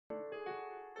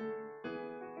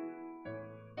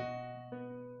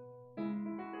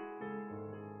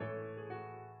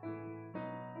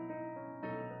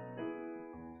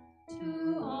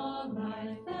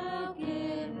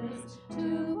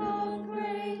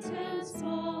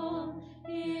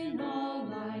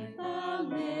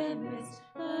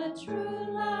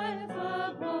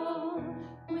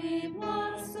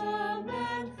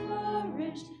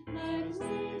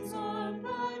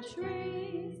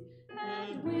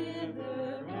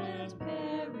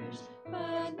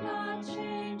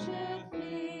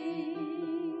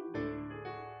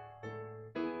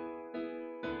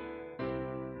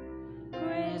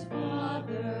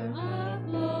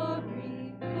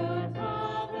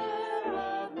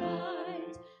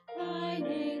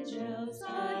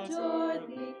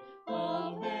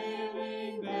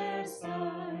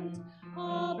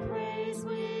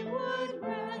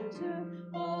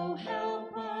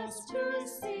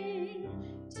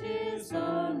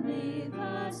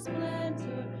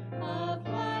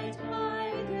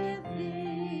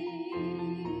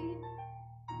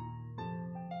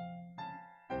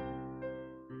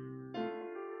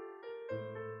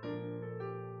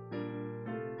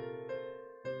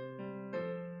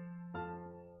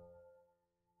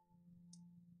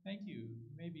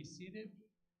be seated.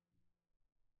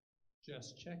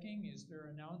 Just checking, is there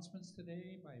announcements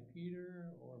today by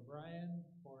Peter or Brian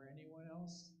or anyone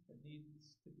else that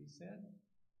needs to be said?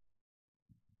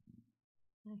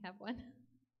 I have one.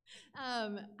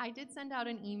 I did send out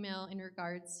an email in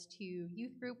regards to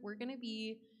youth group. We're going to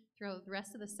be, throughout the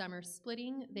rest of the summer,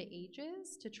 splitting the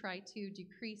ages to try to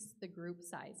decrease the group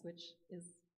size, which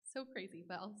is so crazy,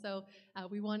 but also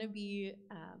we want to be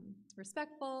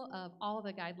respectful of all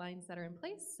the guidelines that are in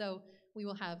place. So we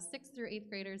will have 6th through 8th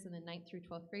graders and then 9th through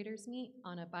 12th graders meet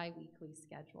on a bi-weekly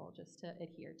schedule just to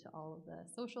adhere to all of the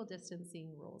social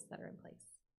distancing rules that are in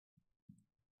place.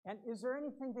 And is there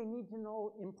anything they need to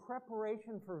know in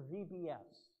preparation for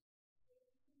VBS?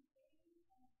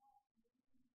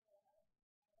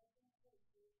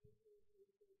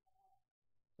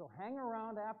 So hang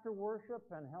around after worship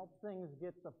and help things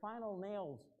get the final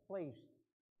nails placed.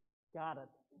 Got it.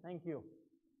 Thank you.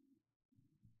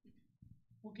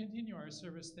 We'll continue our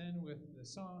service then with the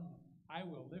song, I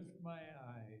Will Lift My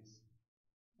Eyes.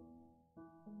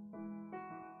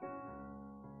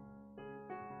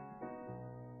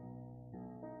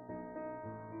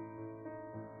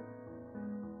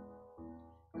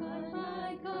 God,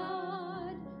 my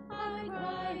God, I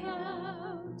cry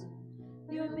out,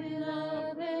 your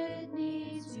beloved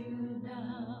needs you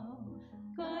now.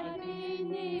 God, be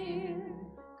near,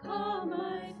 calm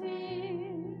my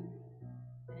fear,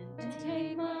 and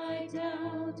take my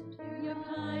doubt. Your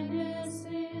kindness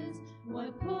is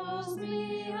what pulls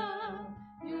me up.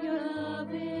 Your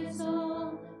love is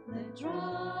all that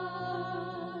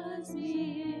draws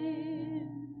me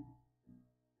in.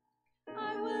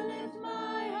 I will lift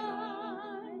my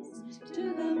eyes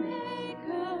to the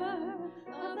maker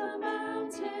of the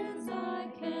mountains I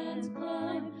can't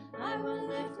climb. I will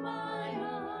lift my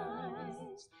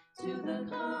eyes to the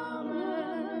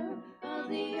calmer of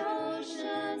the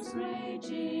ocean's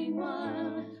raging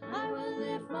wild. I will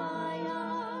lift my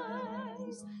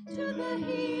eyes to the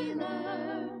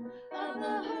healer of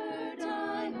the hurt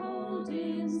I hold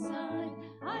inside.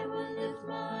 I will lift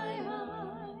my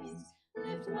eyes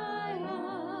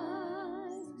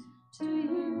to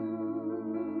you.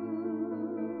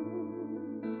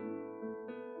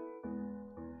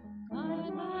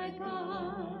 God, my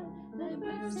God, let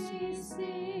mercy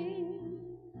sing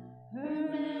her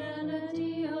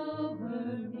melody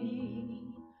over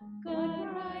me.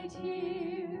 God, right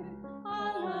here,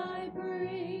 all I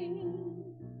bring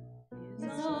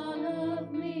is all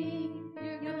of me.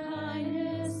 Your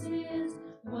kindness is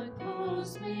what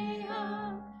pulls me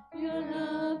up. Your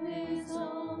love is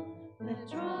all that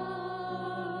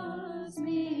draws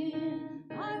me in.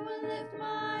 I will lift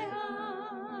my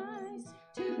eyes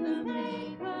to the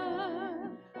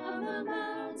maker of the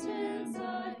mountains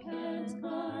I can't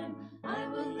climb. I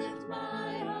will lift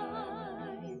my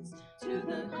eyes to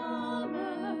the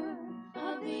calmer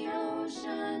of the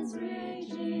ocean's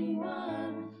raging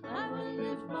wild. I will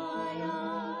lift my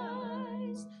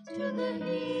eyes to the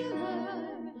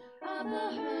healer of the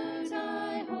hurt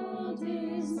I hold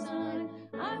inside.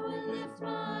 I will lift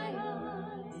my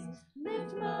eyes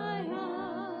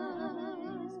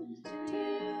to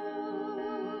you.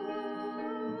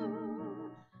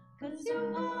 'Cause you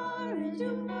are and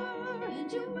you were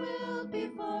and you will be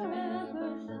forever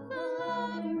the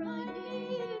lover I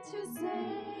need to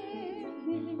save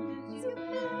me. 'Cause you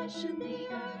fashion the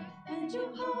earth and you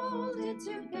hold it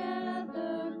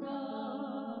together,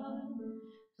 God.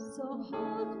 So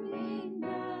hold me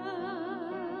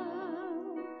now.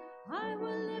 I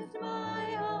will lift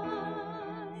my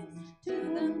eyes to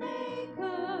the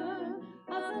maker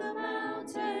of the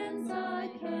mountains I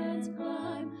can't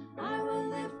climb. I will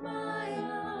lift my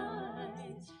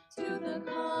eyes to the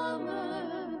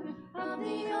calmer of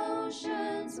the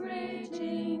ocean's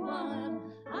raging wild.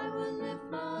 I will lift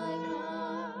my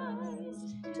eyes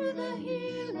to the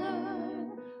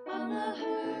healer of the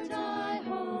hurt I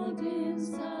hold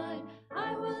inside.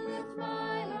 I will lift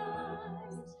my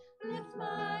eyes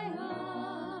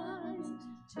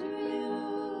to you.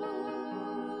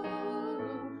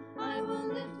 I will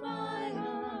lift my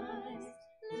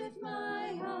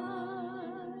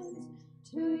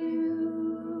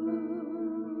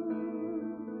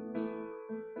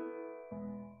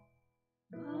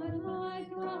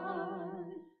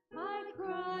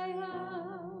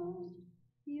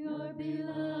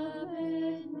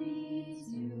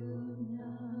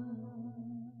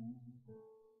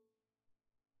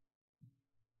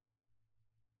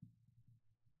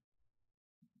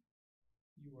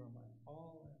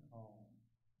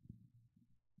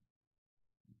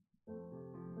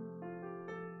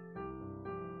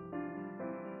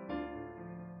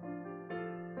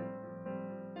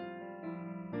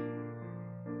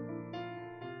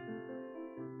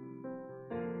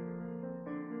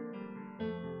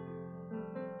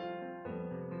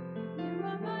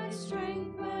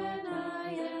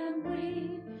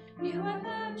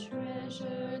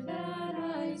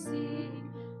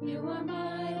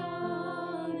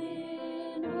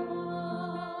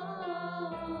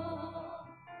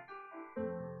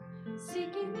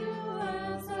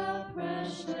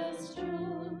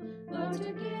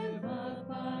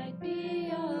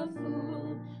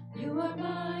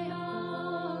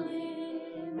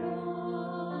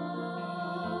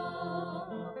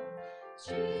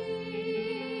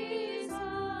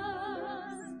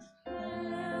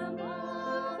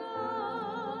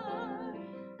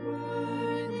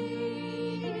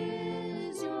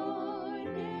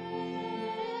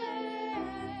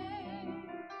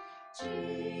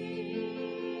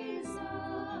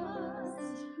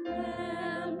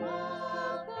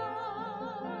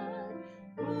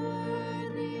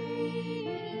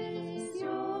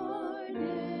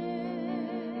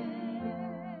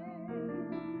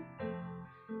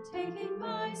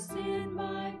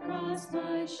past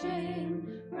my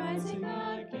shame. Rising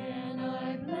again,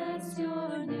 I bless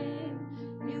your name.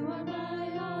 You are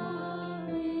my all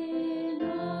in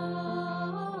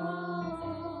all.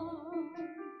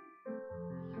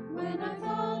 When I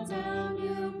fall down,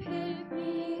 you pick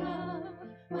me up.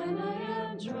 When I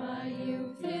am dry,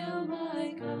 you fill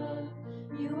my cup.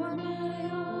 You are my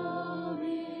all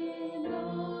in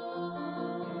all.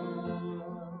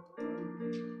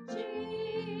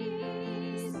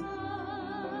 Jesus,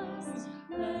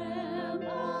 Lamb of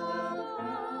God,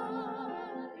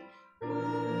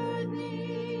 worthy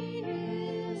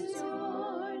is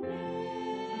your name.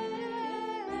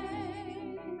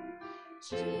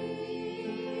 Jesus,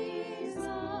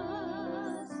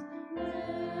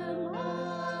 Lamb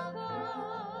of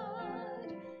God,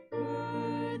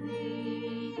 worthy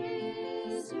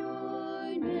is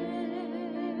your name.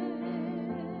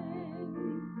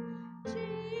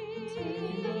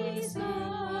 Jesus,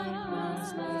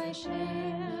 my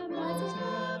shame, rising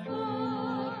up,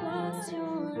 bless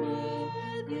your name.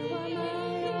 You are my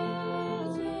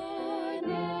all, your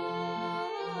name.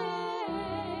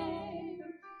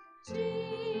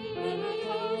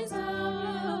 Jesus,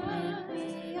 lift me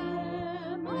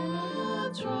up when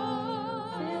I'm dry,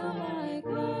 fill my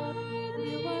cup.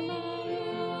 You are my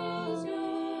all,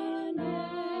 your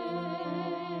name.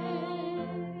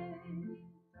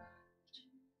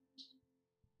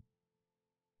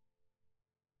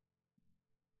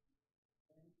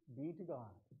 Be to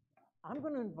God. I'm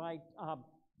going to invite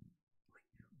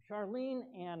Charlene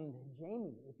and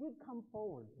Jamie, if you'd come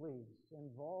forward, please,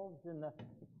 involved in the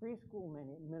preschool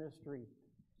ministry.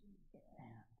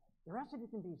 And the rest of you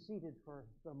can be seated for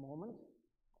the moment.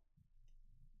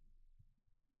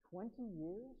 20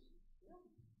 years?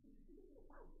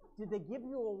 Did they give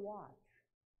you a watch?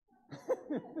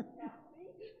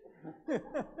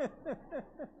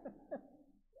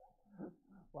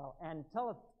 Well, and tell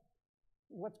us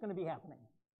what's going to be happening.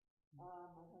 My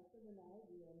husband and I,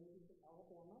 we are moving to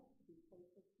Alabama to be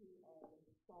closer to our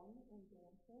son and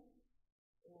grandson.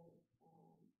 And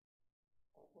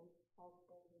our house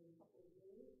sold in a couple of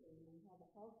years, and we have a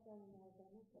house down in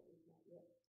Alabama, but we've not yet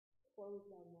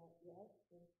closed on that yet.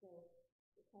 And so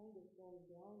we're kind of going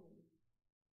down, and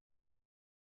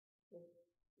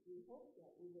we hope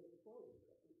that we would have closed,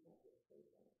 but we've not yet closed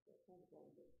on it. So it's kind of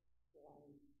going to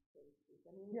blind, so to speak.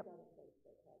 I mean, we've got a place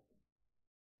that hasn't.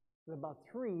 About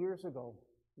 3 years ago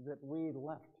that we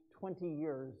left 20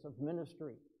 years of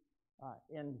ministry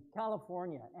in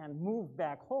California and moved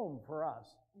back home for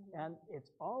us. Mm-hmm. And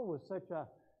it's always such a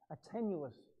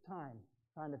tenuous time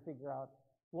trying to figure out,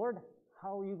 Lord,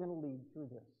 how are you going to lead through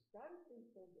this? God has been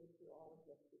so good through all of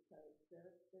this because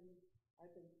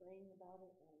I've been praying about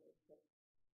it, and it's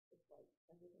like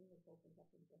everything has opened up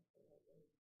in just the right way.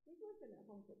 We've lived in that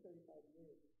home for 35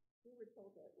 years. We were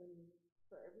told that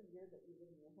for every year that you live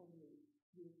in your home,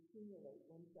 you accumulate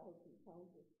 1,000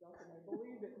 pounds of stuff, and I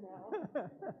believe it now.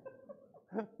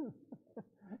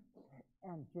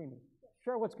 And Jamie,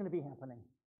 share what's going to be happening.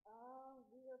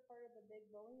 We are part of a big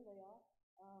rolling layoff,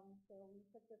 so we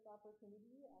took this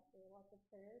opportunity after lots of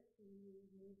prayer to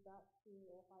move back to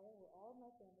Ohio, where all of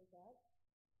my family's at.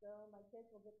 So my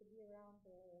kids will get to be around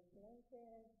their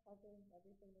grandparents, cousins,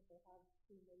 everything that they have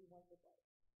seen maybe once or twice.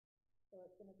 So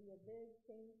it's going to be a big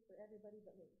change for everybody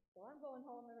but me. So I'm going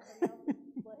home, everybody else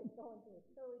is like going to a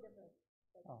totally different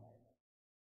environment.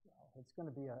 Well, it's going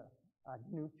to be a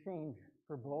new change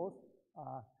for both,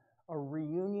 a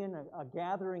reunion, a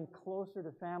gathering closer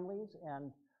to families.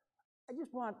 And I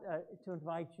just want to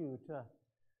invite you to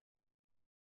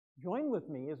join with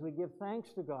me as we give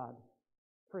thanks to God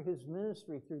for His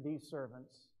ministry through these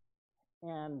servants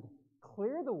and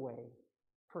clear the way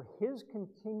for His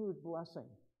continued blessing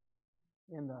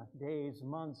in the days,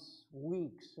 months,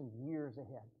 weeks, and years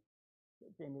ahead.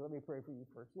 Jamie, let me pray for you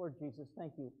first. Lord Jesus,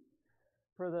 thank you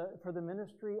for the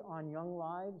ministry on young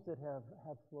lives that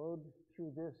have flowed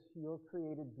through this, your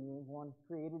created being, one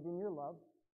created in your love.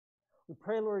 We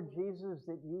pray, Lord Jesus,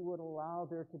 that you would allow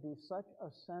there to be such a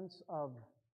sense of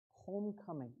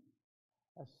homecoming,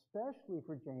 especially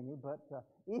for Jamie, but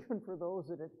even for those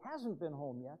that it hasn't been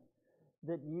home yet,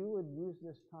 that you would use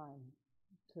this time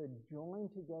to join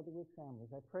together with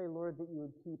families. I pray, Lord, that you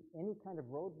would keep any kind of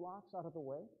roadblocks out of the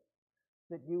way,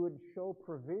 that you would show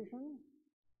provision,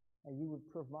 and you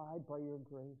would provide by your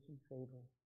grace and favor.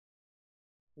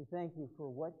 We thank you for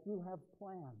what you have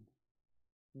planned.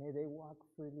 May they walk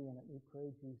freely in it, we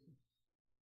pray, Jesus.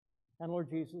 And Lord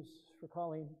Jesus, for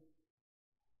Colleen,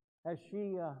 as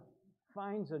she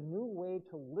finds a new way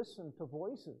to listen to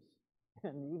voices,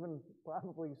 and even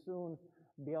probably soon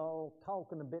be all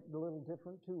talking a little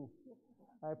different too.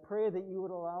 I pray that you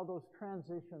would allow those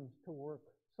transitions to work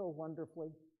so wonderfully,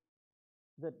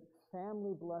 that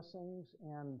family blessings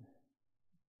and,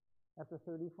 after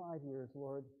 35 years,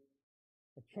 Lord,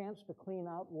 a chance to clean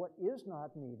out what is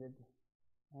not needed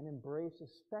and embrace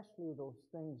especially those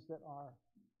things that are,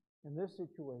 in this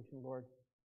situation, Lord,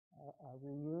 a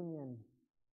reunion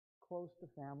close to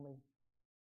family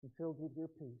and filled with your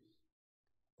peace.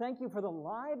 Thank you for the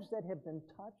lives that have been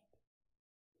touched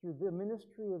through the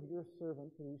ministry of your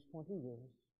servant for these 20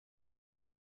 years.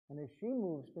 And as she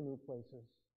moves to new places,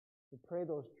 we pray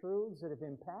those truths that have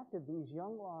impacted these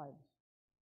young lives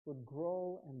would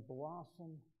grow and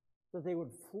blossom, that they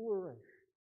would flourish,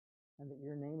 and that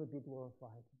your name would be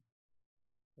glorified.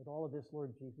 With all of this,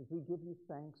 Lord Jesus, we give you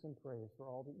thanks and praise for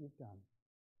all that you've done,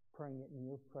 praying it in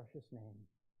your precious name.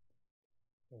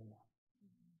 Amen.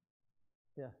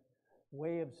 The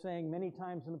way of saying many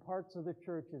times in the parts of the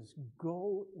church is,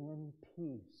 go in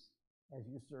peace as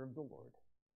you serve the Lord.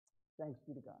 Thanks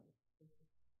be to God.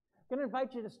 I'm going to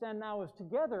invite you to stand now as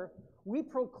together we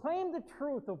proclaim the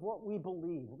truth of what we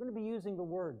believe. We're going to be using the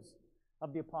words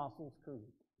of the Apostles' Creed.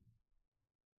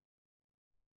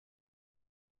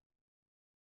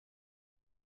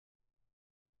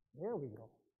 There we go.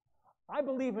 I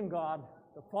believe in God,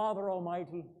 the Father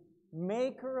Almighty,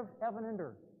 maker of heaven and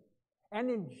earth, and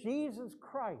in Jesus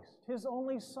Christ, his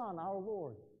only Son, our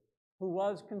Lord, who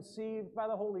was conceived by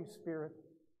the Holy Spirit,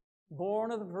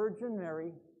 born of the Virgin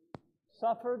Mary,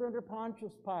 suffered under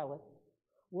Pontius Pilate,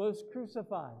 was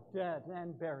crucified, dead,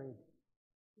 and buried.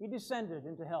 He descended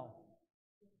into hell.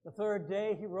 The third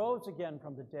day he rose again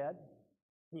from the dead.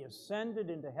 He ascended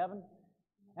into heaven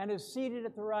and is seated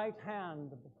at the right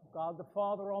hand of God the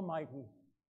Father Almighty,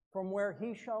 from where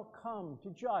he shall come to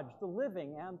judge the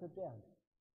living and the dead.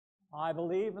 I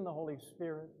believe in the Holy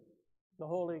Spirit, the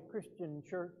holy Christian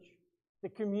church, the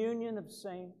communion of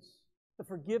saints, the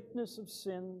forgiveness of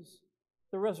sins,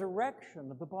 the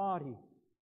resurrection of the body,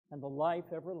 and the life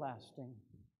everlasting.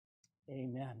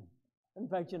 Amen. I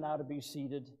invite you now to be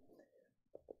seated.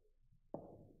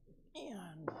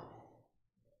 And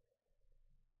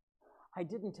I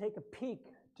didn't take a peek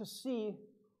to see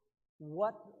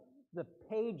what the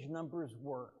page numbers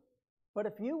were. But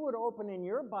if you would open in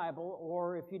your Bible,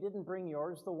 or if you didn't bring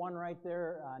yours, the one right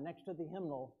there next to the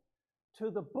hymnal, to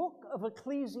the book of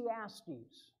Ecclesiastes.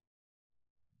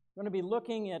 We're going to be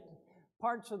looking at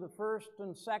parts of the first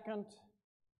and second,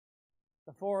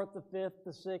 the fourth, the fifth,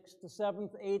 the sixth, the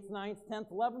seventh, eighth, ninth,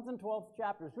 10th, 11th, and 12th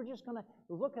chapters. We're just going to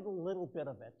look at a little bit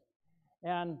of it.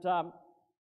 And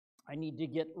I need to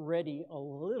get ready a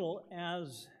little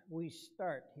as we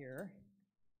start here.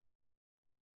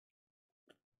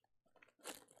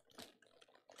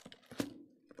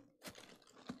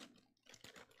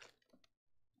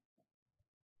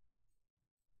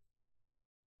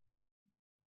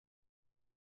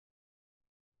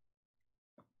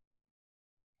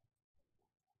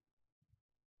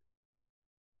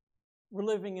 We're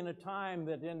living in a time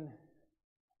that in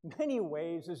many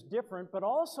ways is different, but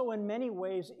also in many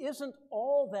ways isn't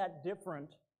all that different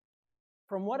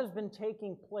from what has been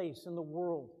taking place in the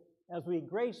world. As we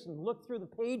grace and look through the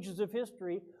pages of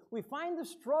history, we find the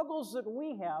struggles that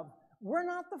we have. We're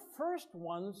not the first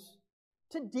ones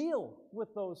to deal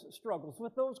with those struggles,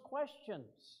 with those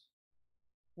questions.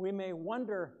 We may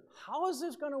wonder, how is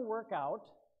this going to work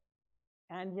out?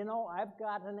 And I've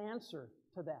got an answer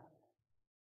to that.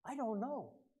 I don't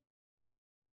know.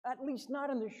 At least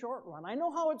not in the short run. I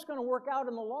know how it's going to work out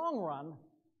in the long run,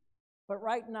 but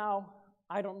right now,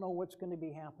 I don't know what's going to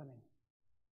be happening.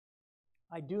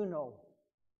 I do know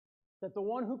that the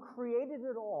one who created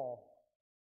it all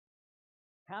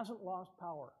hasn't lost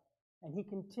power, and he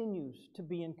continues to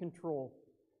be in control.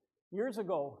 Years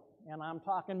ago, and I'm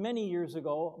talking many years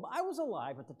ago, I was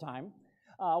alive at the time,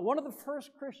 one of the first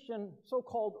Christian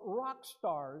so-called rock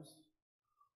stars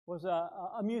was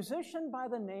a musician by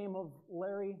the name of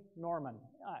Larry Norman.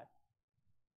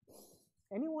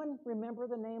 Anyone remember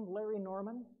the name Larry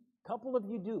Norman? A couple of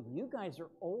you do. You guys are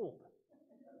old.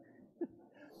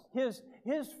 His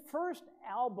first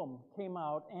album came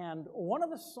out, and one of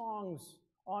the songs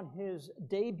on his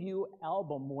debut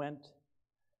album went,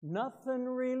 "Nothing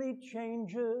really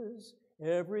changes,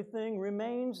 everything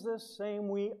remains the same.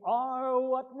 We are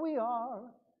what we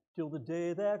are till the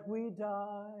day that we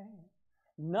die.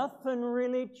 Nothing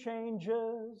really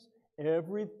changes,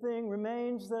 everything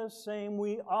remains the same.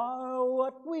 We are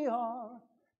what we are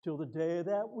till the day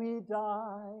that we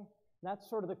die." That's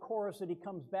sort of the chorus that he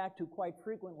comes back to quite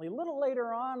frequently. A little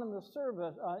later on in the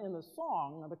service, in the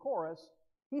song, the chorus,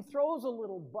 he throws a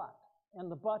little but,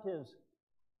 and the but is,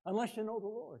 "Unless you know the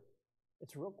Lord."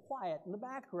 It's real quiet in the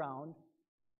background,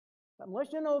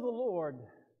 Unless you know the Lord,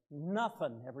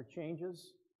 nothing ever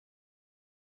changes.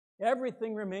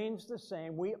 Everything remains the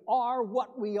same. We are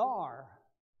what we are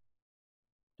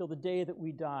till the day that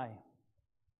we die.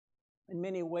 In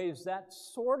many ways,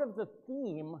 that's sort of the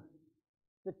theme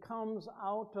that comes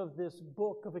out of this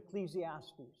book of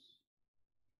Ecclesiastes.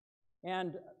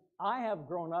 And I have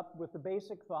grown up with the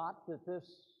basic thought that this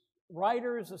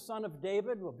writer is a son of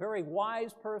David, a very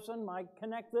wise person. I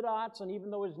connect the dots, and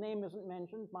even though his name isn't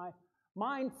mentioned, my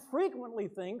mind frequently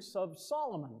thinks of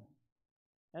Solomon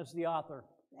as the author.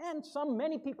 And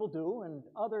many people do, and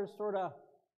others sort of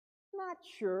not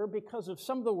sure because of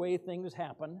some of the way things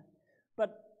happen.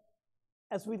 But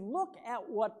as we look at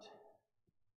what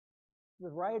the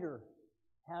writer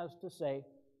has to say,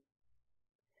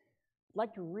 I'd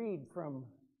like to read from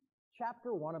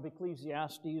chapter 1 of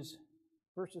Ecclesiastes,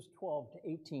 verses 12 to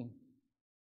 18.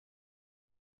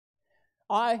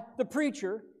 I, the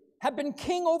preacher, have been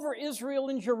king over Israel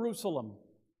in Jerusalem,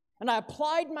 and I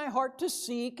applied my heart to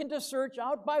seek and to search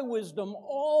out by wisdom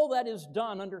all that is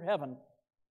done under heaven.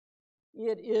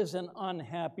 It is an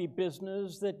unhappy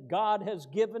business that God has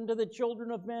given to the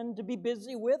children of men to be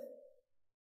busy with.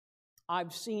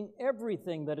 I've seen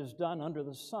everything that is done under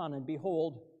the sun, and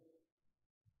behold,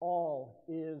 all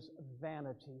is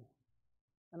vanity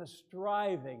and a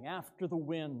striving after the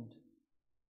wind.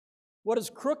 What is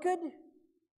crooked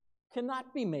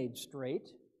cannot be made straight,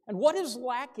 and what is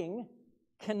lacking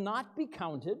cannot be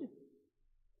counted.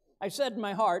 I said in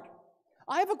my heart,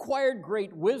 I have acquired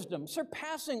great wisdom,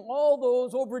 surpassing all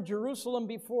those over Jerusalem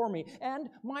before me, and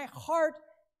my heart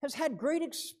has had great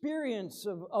experience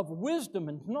of wisdom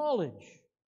and knowledge.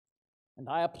 And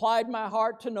I applied my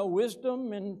heart to know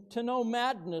wisdom and to know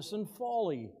madness and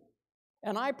folly.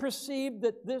 And I perceived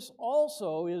that this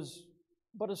also is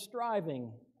but a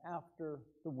striving after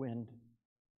the wind.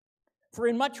 For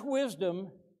in much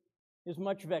wisdom is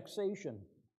much vexation,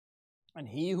 and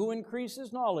he who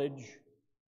increases knowledge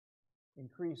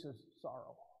increases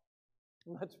sorrow.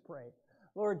 Let's pray.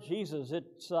 Lord Jesus,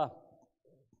 it's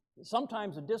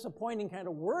sometimes a disappointing kind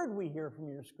of word we hear from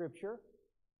your Scripture.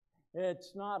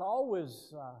 It's not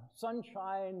always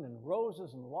sunshine and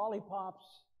roses and lollipops.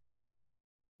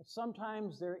 But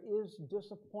sometimes there is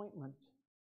disappointment.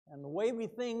 And the way we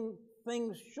think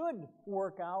things should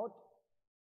work out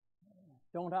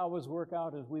don't always work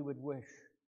out as we would wish.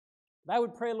 But I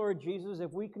would pray, Lord Jesus,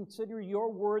 if we consider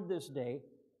your word this day,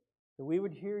 that we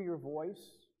would hear your voice,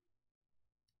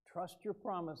 trust your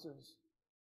promises,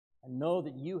 and know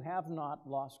that you have not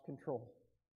lost control.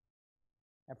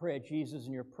 I pray at Jesus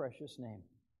in your precious name.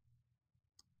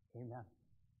 Amen.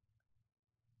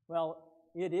 Well,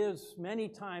 it is many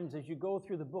times as you go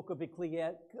through the book of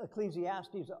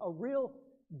Ecclesiastes a real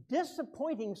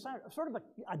disappointing, sort of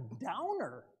a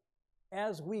downer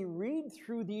as we read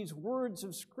through these words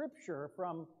of Scripture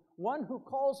from one who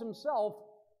calls himself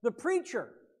the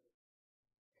preacher.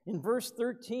 In verse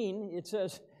 13, it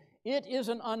says, "It is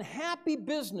an unhappy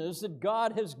business that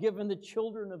God has given the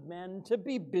children of men to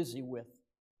be busy with."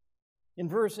 In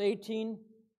verse 18,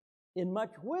 "In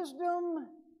much wisdom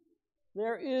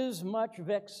there is much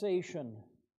vexation.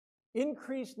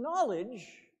 Increased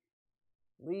knowledge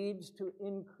leads to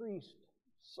increased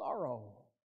sorrow."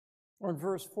 Or in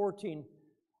verse 14,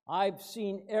 "I've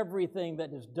seen everything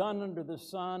that is done under the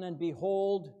sun, and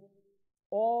behold,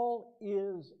 all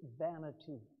is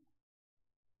vanity,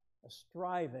 a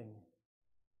striving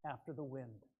after the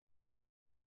wind."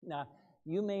 Now,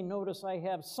 you may notice I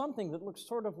have something that looks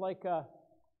sort of like a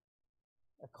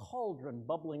cauldron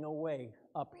bubbling away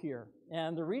up here.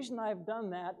 And the reason I've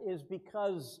done that is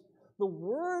because the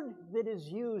word that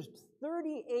is used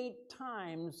 38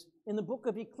 times in the book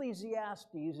of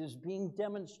Ecclesiastes is being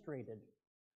demonstrated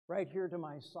right here to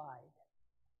my side.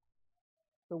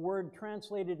 The word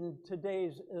translated in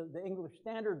today's, the English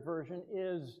Standard Version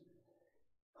is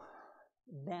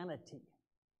vanity.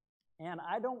 And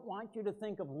I don't want you to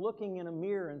think of looking in a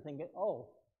mirror and thinking, oh,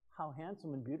 how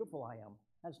handsome and beautiful I am.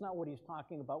 That's not what he's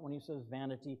talking about when he says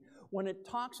vanity. When it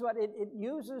talks about it, it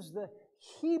uses the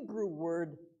Hebrew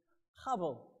word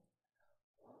havel.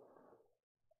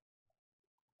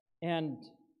 And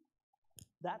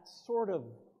that's sort of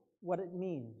what it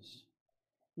means.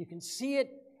 You can see it,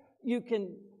 you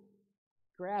can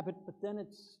grab it, but then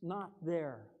it's not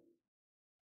there.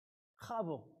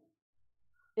 Havel.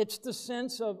 It's the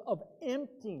sense of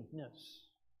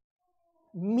emptiness,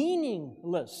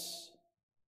 meaningless,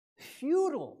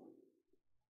 futile,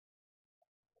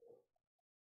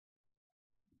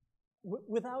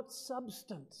 without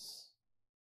substance,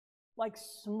 like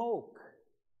smoke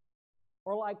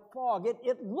or like fog.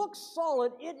 It looks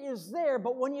solid, it is there,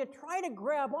 but when you try to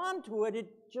grab onto it, it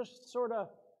just sort of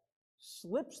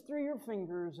slips through your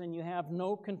fingers and you have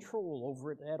no control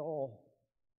over it at all.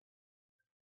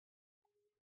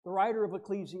 The writer of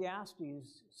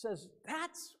Ecclesiastes says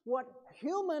that's what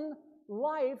human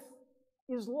life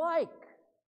is like.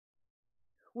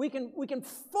 We can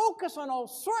focus on all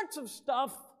sorts of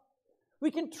stuff.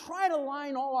 We can try to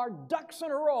line all our ducks in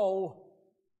a row,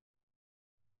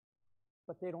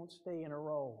 but they don't stay in a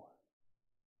row.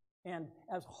 And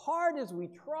as hard as we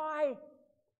try,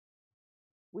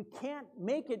 we can't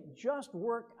make it just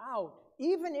work out.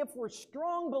 Even if we're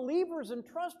strong believers and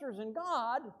trusters in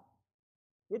God,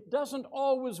 it doesn't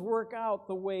always work out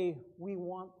the way we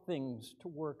want things to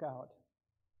work out.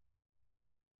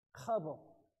 Chavel,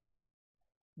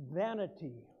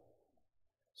 vanity,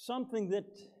 something that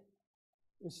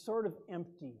is sort of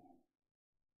empty.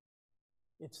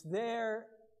 It's there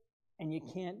and you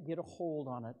can't get a hold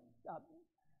on it.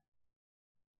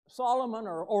 Solomon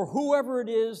or whoever it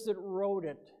is that wrote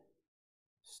it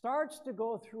starts to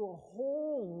go through a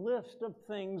whole list of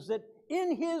things that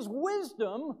in his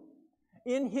wisdom,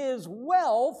 in his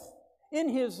wealth, in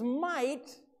his might,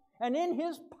 and in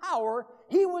his power,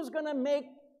 he was going to make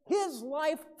his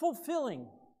life fulfilling.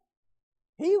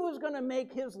 He was going to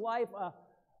make his life a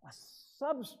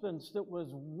substance that was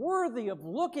worthy of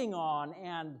looking on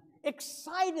and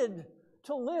excited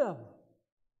to live.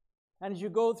 And as you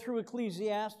go through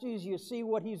Ecclesiastes, you see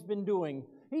what he's been doing.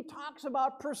 He talks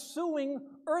about pursuing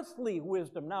earthly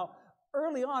wisdom. Now,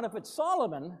 early on, if it's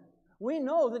Solomon, we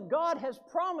know that God has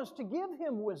promised to give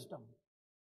him wisdom.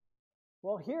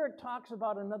 Well, here it talks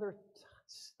about another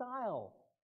style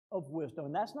of wisdom.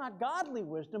 And that's not godly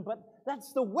wisdom, but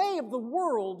that's the way of the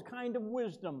world kind of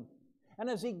wisdom. And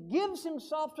as he gives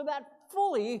himself to that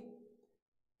fully,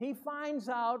 he finds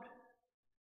out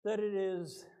that it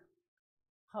is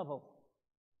Havel.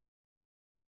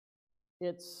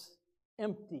 It's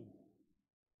empty.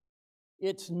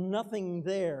 It's nothing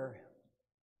there.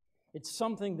 It's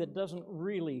something that doesn't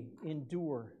really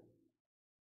endure.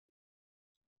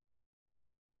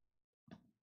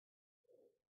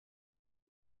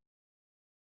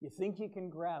 You think you can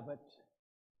grab it,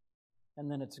 and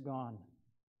then it's gone.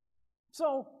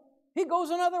 So he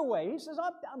goes another way. He says,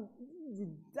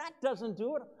 that doesn't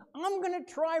do it. I'm going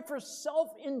to try for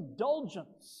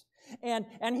self-indulgence. And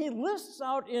he lists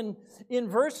out in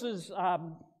verses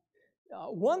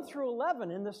 1 through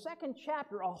 11, in the second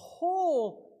chapter, a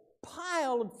whole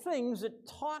pile of things that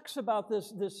talks about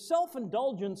this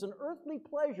self-indulgence and earthly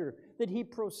pleasure that he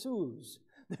pursues.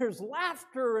 There's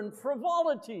laughter and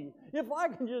frivolity. If I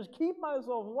can just keep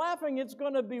myself laughing, it's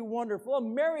going to be wonderful. A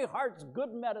merry heart's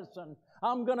good medicine.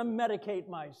 I'm going to medicate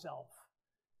myself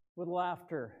with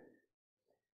laughter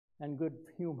and good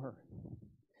humor.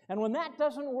 And when that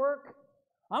doesn't work,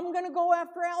 I'm going to go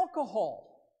after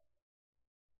alcohol.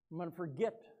 I'm going to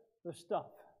forget the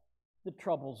stuff that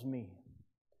troubles me.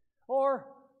 Or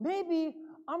maybe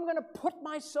I'm going to put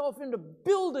myself into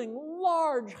building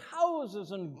large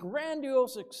houses and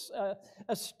grandiose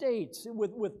estates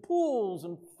with pools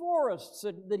and forests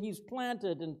that he's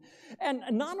planted. And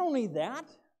not only that,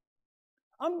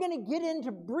 I'm going to get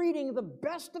into breeding the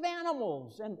best of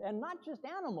animals. And not just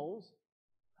animals.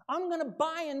 I'm going to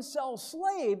buy and sell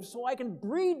slaves so I can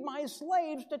breed my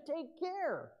slaves to take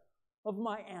care of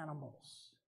my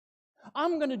animals.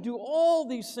 I'm going to do all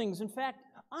these things. In fact,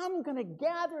 I'm going to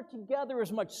gather together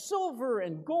as much silver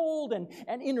and gold and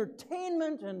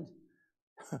entertainment, and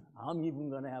I'm even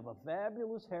going to have a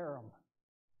fabulous harem.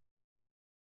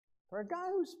 For a guy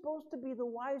who's supposed to be the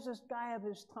wisest guy of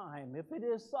his time, if it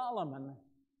is Solomon,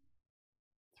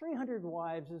 300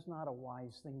 wives is not a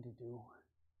wise thing to do.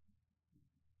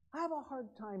 I have a hard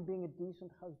time being a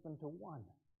decent husband to one.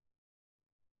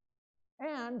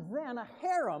 And then a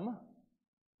harem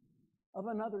of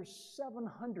another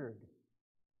 700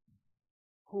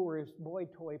 who are his boy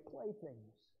toy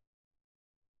playthings.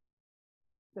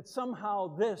 That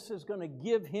somehow this is going to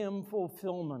give him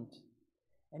fulfillment.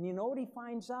 And you know what he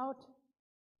finds out?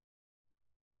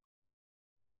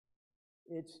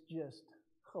 It's just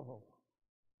hovel.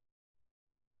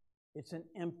 It's an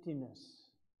emptiness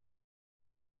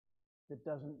that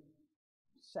doesn't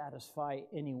satisfy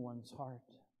anyone's heart.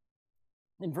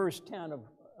 In verse 10 of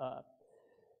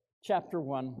chapter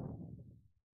 1,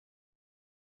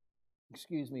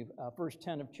 verse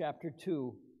 10 of chapter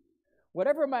 2,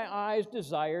 whatever my eyes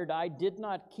desired, I did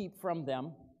not keep from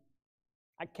them.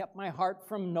 I kept my heart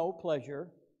from no pleasure.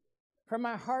 For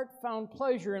my heart found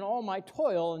pleasure in all my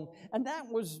toil, and that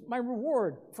was my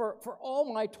reward for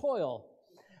all my toil.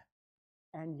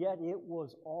 And yet it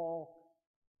was all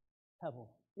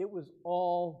pebble. It was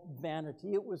all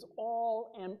vanity. It was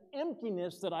all an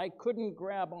emptiness that I couldn't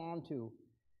grab onto.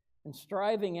 And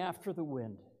striving after the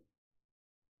wind,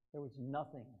 there was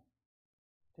nothing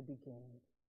to be gained.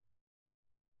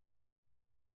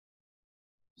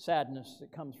 Sadness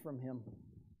that comes from him.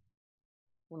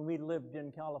 When we lived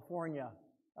in California,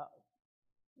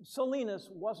 Salinas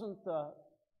wasn't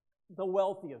the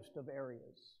wealthiest of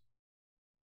areas.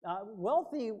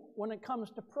 Wealthy when it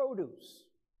comes to produce.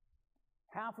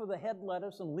 Half of the head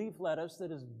lettuce and leaf lettuce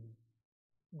that is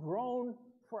grown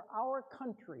for our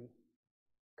country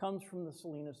comes from the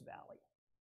Salinas Valley.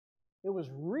 It was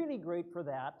really great for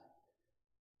that,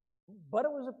 but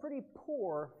it was a pretty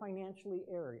poor financially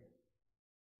area.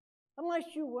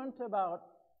 Unless you went about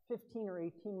 15 or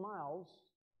 18 miles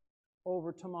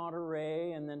over to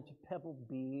Monterey and then to Pebble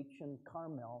Beach and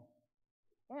Carmel.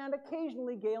 And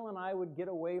occasionally Gail and I would get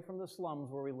away from the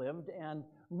slums where we lived and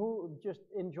just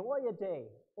enjoy a day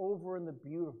over in the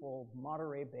beautiful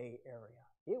Monterey Bay area.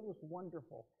 It was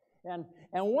wonderful. And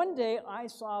one day I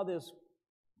saw this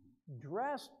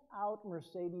dressed out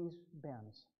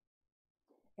Mercedes-Benz.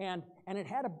 And it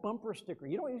had a bumper sticker.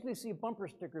 You don't usually see bumper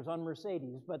stickers on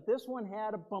Mercedes, but this one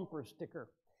had a bumper sticker.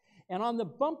 And on the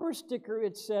bumper sticker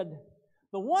it said,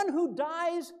 "The one who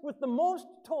dies with the most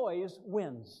toys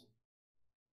wins."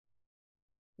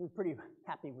 He was pretty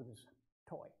happy with his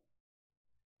toy.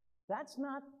 That's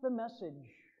not the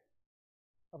message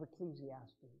of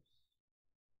Ecclesiastes.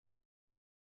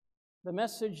 The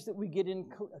message that we get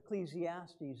in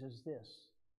Ecclesiastes is this: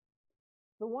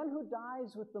 the one who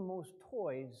dies with the most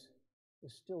toys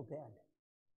is still dead.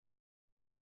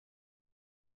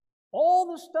 All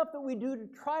the stuff that we do to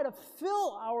try to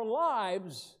fill our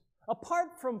lives,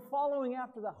 apart from following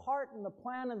after the heart and the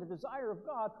plan and the desire of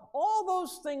God, all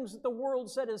those things that the world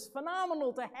said is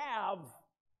phenomenal to have,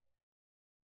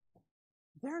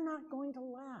 they're not going to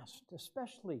last,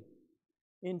 especially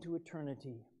into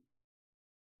eternity.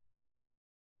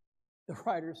 The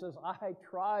writer says, "I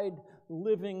tried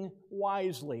living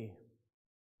wisely."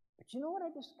 But you know what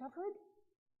I discovered?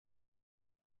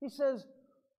 He says,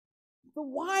 the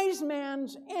wise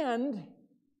man's end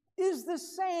is the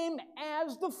same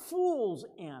as the fool's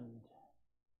end.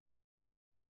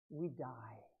 We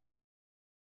die.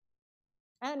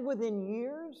 And within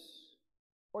years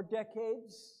or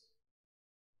decades,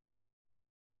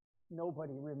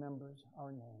 nobody remembers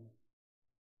our name.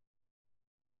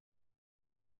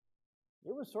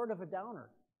 It was sort of a downer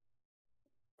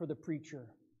for the preacher.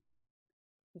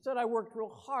 He said, "I worked real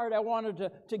hard. I wanted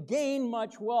to gain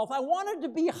much wealth. I wanted to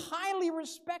be highly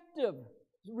respected.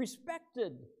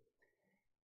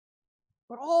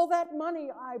 But all that money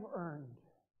I've earned,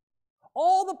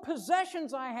 all the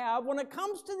possessions I have, when it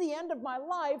comes to the end of my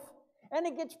life and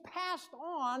it gets passed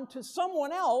on to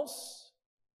someone else,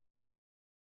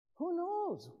 who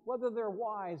knows whether they're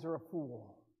wise or a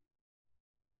fool?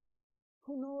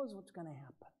 Who knows what's going to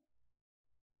happen?"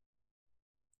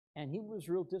 And he was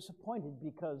real disappointed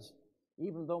because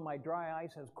even though my dry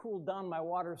ice has cooled down my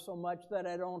water so much that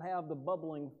I don't have the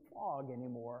bubbling fog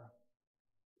anymore,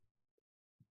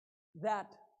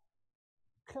 that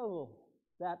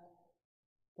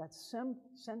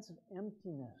sense of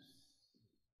emptiness,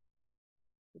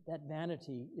 that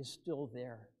vanity is still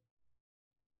there.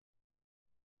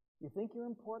 You think you're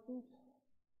important?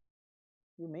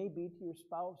 You may be to your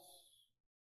spouse,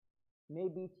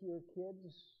 maybe to your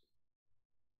kids,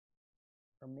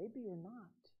 or maybe you're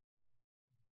not.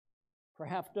 For a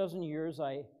half dozen years,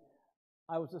 I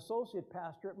was associate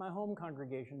pastor at my home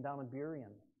congregation down in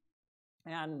Burien.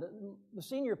 And the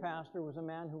senior pastor was a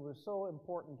man who was so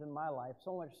important in my life,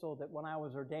 so much so that when I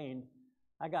was ordained,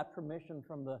 I got permission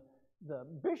from the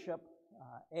bishop,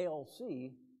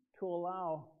 ALC, to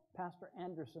allow Pastor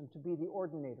Anderson to be the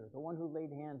ordinator, the one who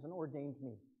laid hands and ordained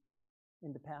me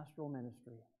into pastoral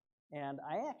ministry. And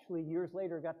I actually, years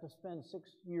later, got to spend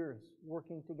 6 years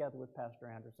working together with Pastor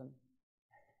Anderson.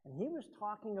 And he was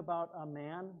talking about a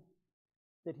man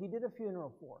that he did a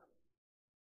funeral for.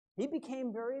 He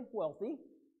became very wealthy,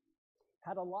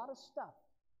 had a lot of stuff.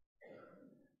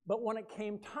 But when it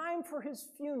came time for his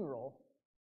funeral,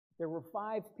 there were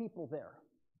 5 people there.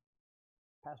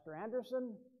 Pastor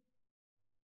Anderson,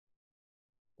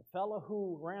 the fellow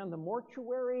who ran the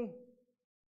mortuary,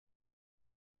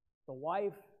 the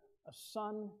wife, a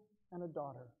son, and a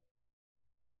daughter.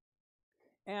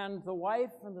 And the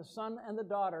wife and the son and the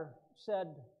daughter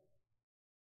said,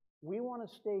 "We want to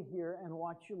stay here and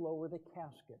watch you lower the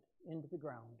casket into the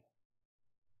ground."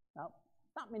 Now,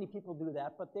 not many people do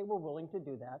that, but they were willing to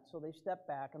do that. So they stepped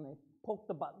back and they poked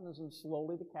the buttons, and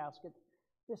slowly the casket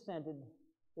descended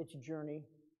its journey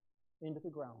into the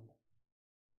ground.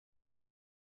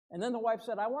 And then the wife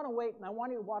said, I want to wait, and I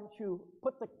want you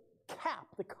put the cap,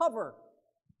 the cover,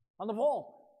 on the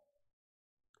vault.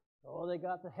 So they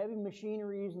got the heavy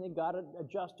machineries, and they got it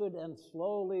adjusted and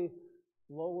slowly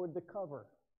lowered the cover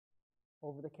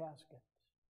over the casket.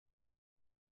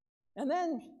 And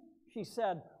then she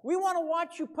said, we want to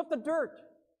watch you put the dirt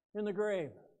in the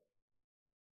grave.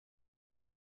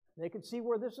 They could see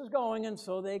where this is going, and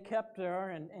so they kept her,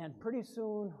 and pretty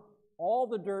soon all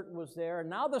the dirt was there, and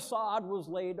now the sod was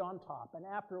laid on top. And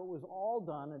after it was all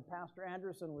done, and Pastor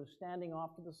Anderson was standing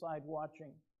off to the side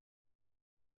watching,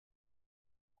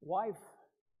 wife,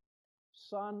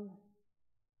 son,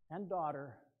 and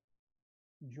daughter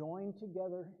joined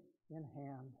together in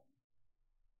hand,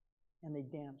 and they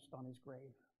danced on his grave.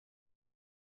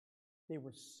 They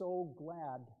were so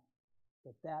glad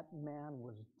that that man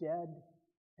was dead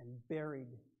and buried,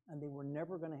 and they were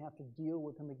never going to have to deal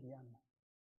with him again.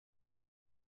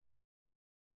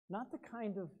 Not the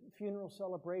kind of funeral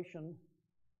celebration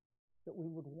that we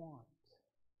would want.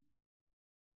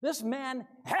 This man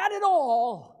had it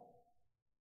all.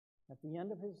 At the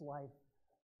end of his life,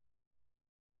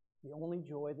 the only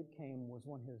joy that came was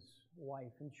when his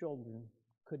wife and children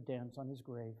could dance on his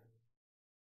grave.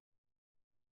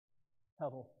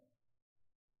 Hell,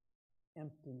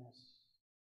 emptiness,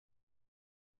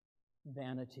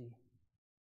 vanity.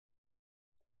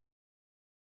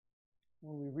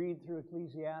 When we read through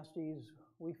Ecclesiastes,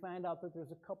 we find out that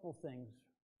there's a couple things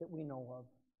that we know of.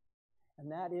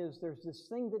 And that is, there's this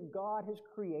thing that God has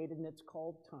created, and it's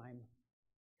called time.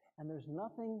 And there's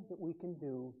nothing that we can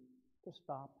do to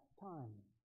stop time.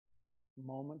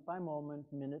 Moment by moment,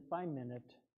 minute by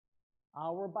minute,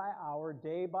 hour by hour,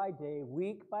 day by day,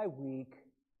 week by week,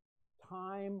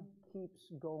 time keeps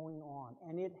going on.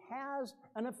 And it has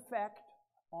an effect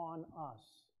on us.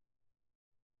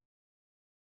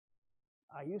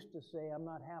 I used to say I'm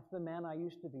not half the man I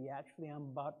used to be. Actually, I'm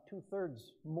about 2/3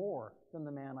 more than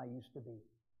the man I used to be.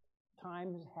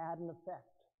 Time has had an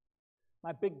effect.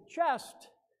 My big chest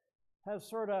has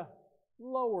sort of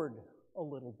lowered a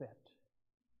little bit.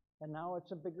 And now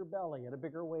it's a bigger belly and a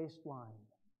bigger waistline.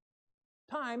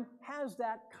 Time has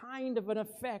that kind of an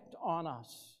effect on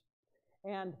us.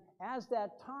 And as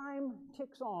that time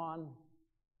ticks on,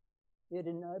 it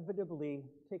inevitably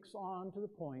ticks on to the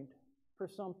point for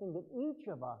something that each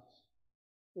of us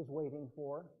is waiting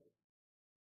for,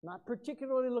 not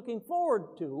particularly looking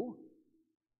forward to,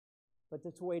 but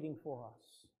that's waiting for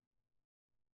us.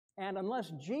 And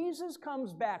unless Jesus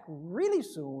comes back really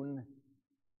soon,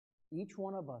 each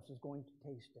one of us is going to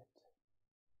taste it.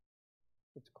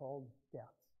 It's called death.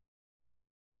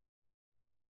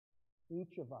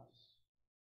 Each of us,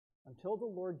 until the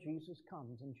Lord Jesus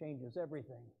comes and changes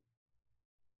everything,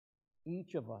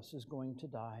 each of us is going to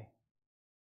die.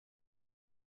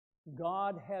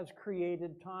 God has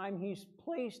created time. He's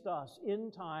placed us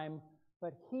in time,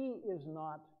 but He is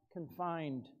not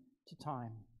confined to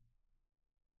time.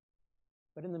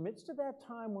 But in the midst of that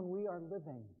time when we are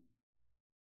living,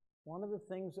 one of the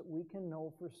things that we can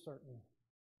know for certain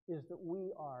is that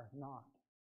we are not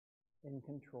in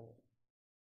control.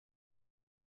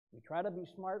 We try to be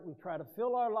smart, we try to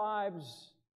fill our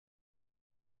lives,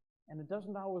 and it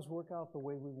doesn't always work out the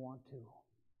way we want to.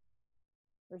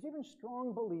 There's even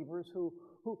strong believers who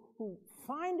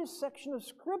find a section of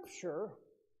Scripture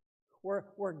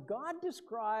where God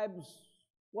describes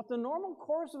what the normal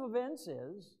course of events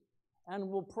is and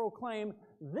will proclaim,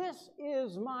 this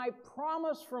is my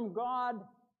promise from God,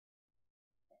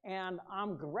 and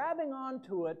I'm grabbing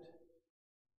onto it,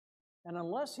 and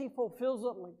unless He fulfills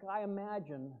it like I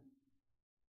imagine,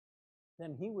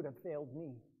 then He would have failed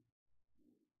me.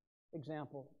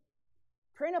 Example.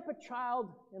 Train up a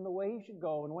child in the way he should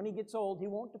go, and when he gets old, he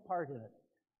won't depart in it.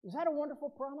 Is that a wonderful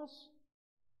promise?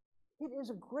 It is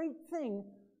a great thing,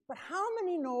 but how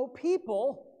many know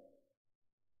people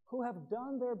who have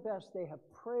done their best? They have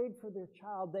prayed for their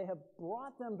child. They have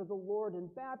brought them to the Lord in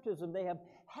baptism. They have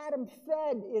had them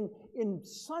fed in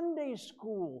Sunday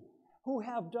school, who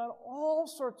have done all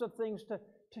sorts of things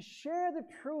to share the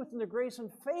truth and the grace and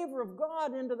favor of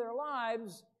God into their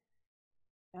lives.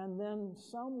 And then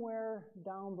somewhere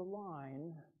down the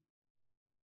line,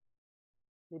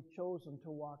 they've chosen to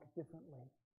walk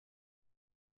differently.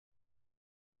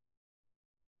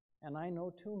 And I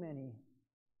know too many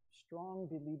strong,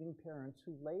 believing parents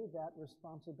who lay that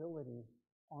responsibility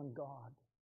on God,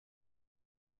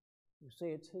 who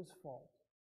say it's His fault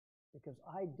because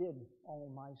I did all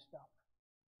my stuff.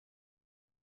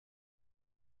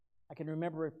 I can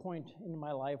remember a point in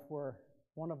my life where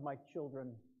one of my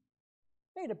children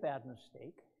made a bad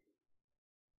mistake.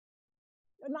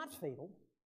 Not fatal,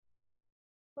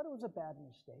 but it was a bad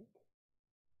mistake.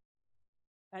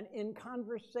 And in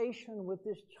conversation with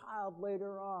this child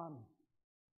later on,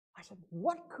 I said,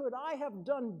 what could I have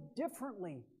done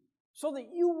differently so that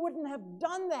you wouldn't have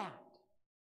done that?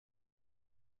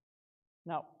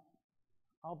 Now,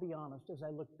 I'll be honest, as I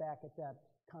look back at that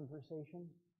conversation,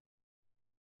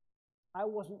 I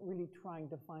wasn't really trying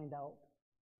to find out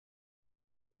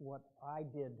what I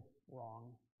did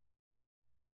wrong.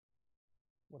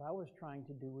 What I was trying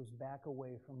to do was back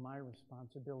away from my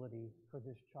responsibility for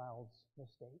this child's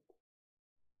mistake.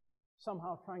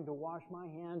 Somehow trying to wash my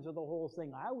hands of the whole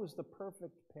thing. I was the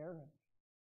perfect parent.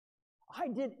 I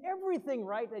did everything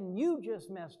right and you just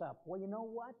messed up. Well, you know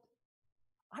what?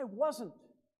 I wasn't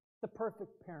the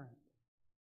perfect parent.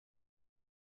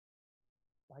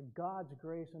 By God's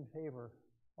grace and favor,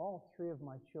 all three of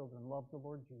my children love the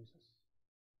Lord Jesus.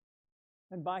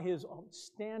 And by His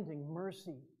outstanding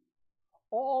mercy,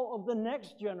 all of the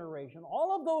next generation,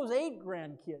 all of those 8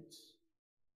 grandkids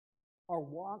are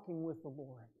walking with the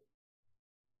Lord.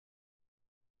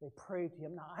 They pray to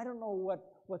Him. Now, I don't know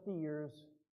what the years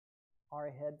are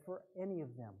ahead for any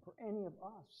of them, for any of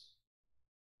us.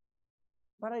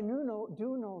 But I do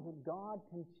know that God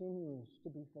continues to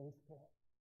be faithful.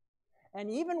 And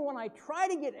even when I try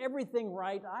to get everything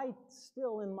right, I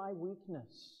still, in my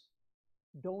weakness,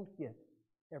 don't get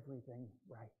everything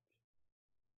right.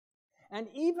 And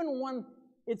even when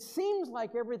it seems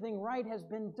like everything right has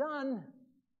been done,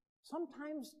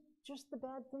 sometimes just the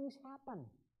bad things happen.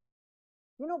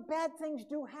 You know, bad things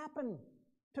do happen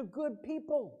to good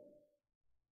people.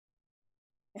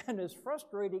 And as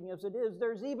frustrating as it is,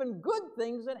 there's even good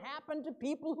things that happen to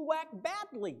people who act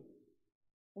badly.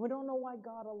 And we don't know why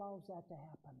God allows that to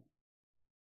happen.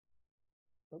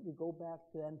 But we go back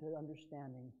then to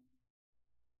understanding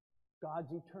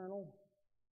God's eternal,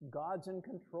 God's in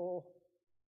control,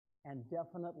 and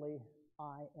definitely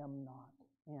I am not,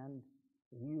 and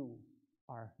you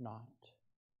are not.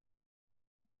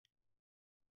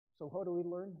 So what do we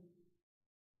learn?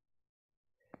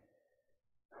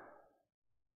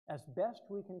 As best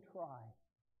we can try,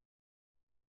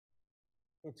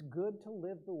 it's good to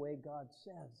live the way God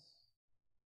says.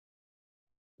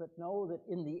 But know that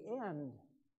in the end,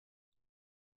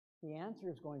 the answer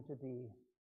is going to be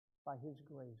by His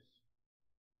grace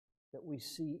that we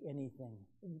see anything.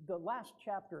 The last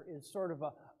chapter is sort of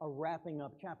a wrapping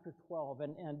up, chapter 12,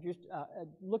 and just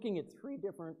looking at 3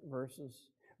 different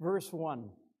verses. Verse 1,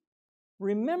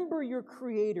 remember your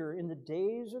Creator in the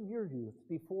days of your youth,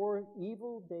 before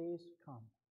evil days come.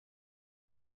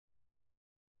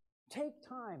 Take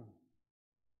time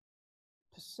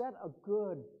to set a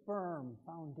good, firm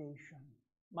foundation.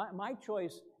 My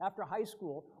choice after high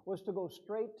school was to go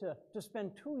straight to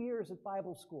spend 2 years at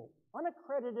Bible school,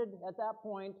 unaccredited at that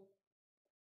point.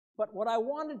 But what I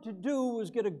wanted to do was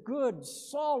get a good,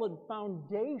 solid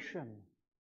foundation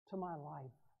to my life.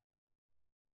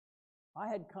 I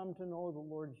had come to know the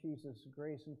Lord Jesus'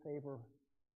 grace and favor,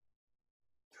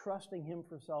 trusting Him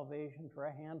for salvation for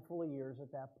a handful of years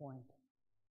at that point.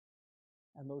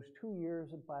 And those 2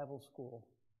 years at Bible school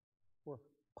were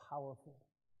powerful.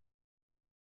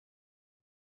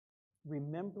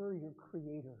 Remember your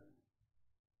Creator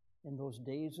in those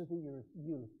days of the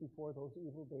youth before those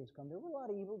evil days come. There were a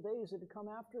lot of evil days that had come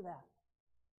after that.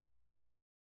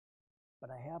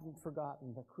 But I haven't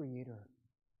forgotten the Creator.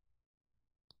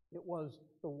 It was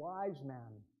the wise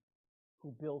man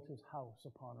who built his house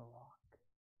upon a rock.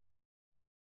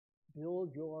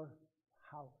 Build your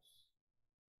house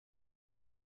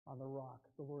on the rock,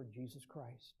 the Lord Jesus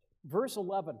Christ. Verse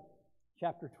 11,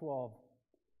 chapter 12.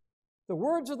 The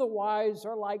words of the wise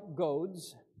are like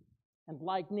goads, and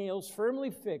like nails firmly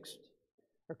fixed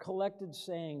are collected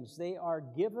sayings. They are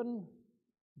given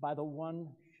by the one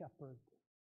shepherd.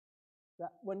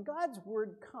 That when God's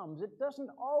word comes, it doesn't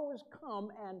always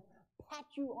come and pat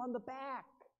you on the back.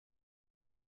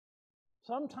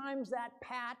 Sometimes that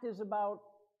pat is about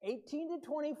 18 to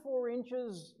 24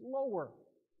 inches lower.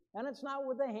 And it's not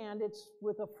with a hand, it's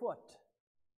with a foot.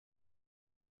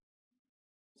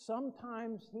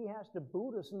 Sometimes He has to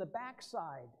boot us in the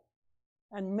backside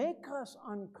and make us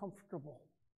uncomfortable.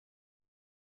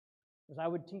 As I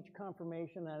would teach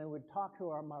confirmation, and I would talk to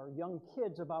our young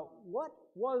kids about what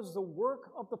was the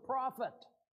work of the prophet.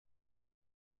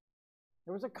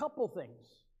 There was a couple things.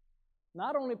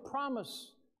 Not only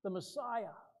promise the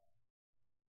Messiah,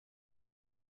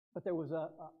 but there was a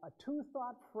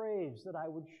two-thought phrase that I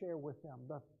would share with them.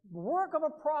 The work of a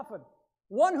prophet,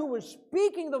 one who was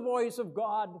speaking the voice of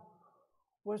God,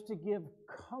 was to give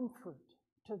comfort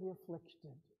to the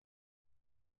afflicted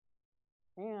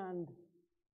and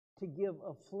to give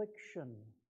affliction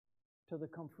to the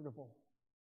comfortable.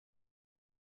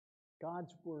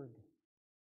 God's word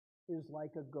is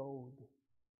like a goad.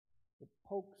 It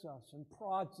pokes us and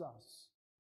prods us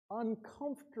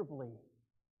uncomfortably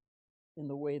in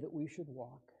the way that we should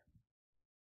walk.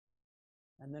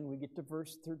 And then we get to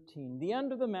verse 13. The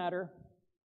end of the matter,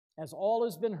 as all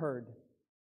has been heard,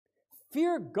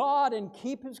 fear God and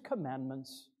keep his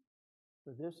commandments,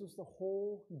 for this is the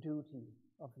whole duty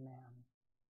of man.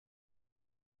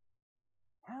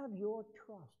 Have your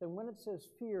trust. And when it says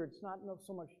fear, it's not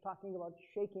so much talking about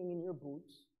shaking in your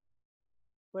boots,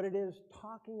 but it is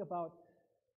talking about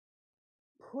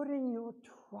putting your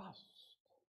trust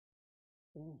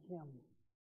in him.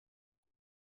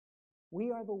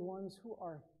 We are the ones who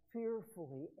are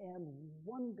fearfully and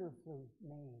wonderfully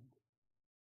made.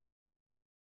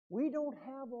 We don't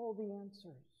have all the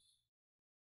answers.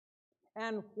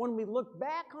 And when we look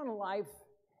back on life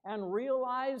and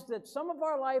realize that some of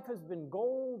our life has been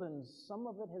gold and some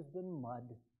of it has been mud,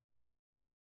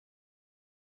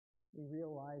 we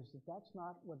realize that that's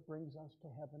not what brings us to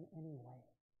heaven anyway.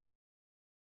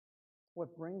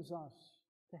 What brings us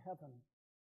to heaven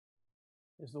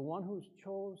is the one who's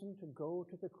chosen to go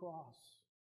to the cross,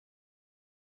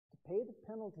 to pay the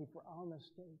penalty for our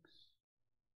mistakes,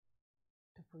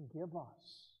 to forgive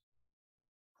us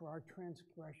for our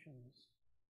transgressions,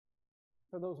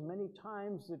 for those many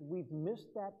times that we've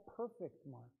missed that perfect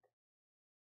mark,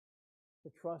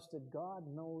 to trust that God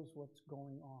knows what's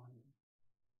going on.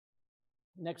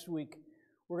 Next week,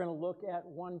 we're going to look at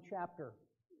one chapter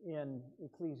in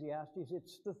Ecclesiastes.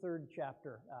 It's the third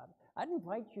chapter. I'd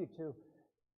invite you to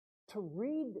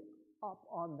read up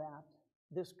on that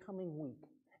this coming week.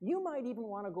 You might even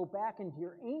want to go back into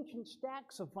your ancient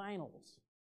stacks of vinyls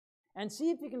and see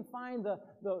if you can find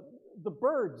the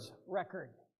Byrds record.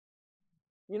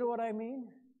 You know what I mean?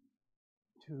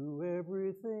 To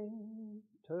everything,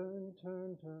 turn,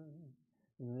 turn, turn.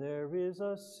 There is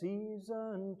a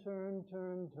season, turn,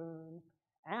 turn, turn,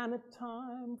 and a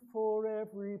time for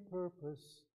every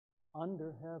purpose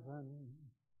under heaven.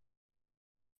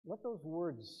 Let those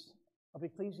words of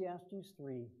Ecclesiastes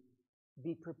 3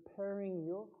 be preparing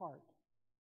your heart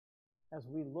as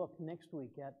we look next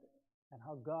week at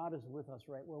how God is with us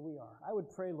right where we are. I would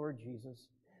pray, Lord Jesus,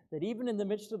 that even in the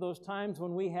midst of those times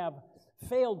when we have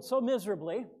failed so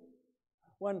miserably,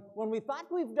 when we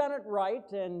thought we've done it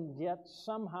right and yet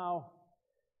somehow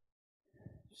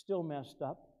still messed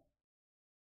up,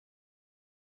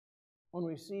 when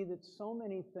we see that so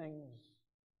many things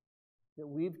that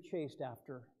we've chased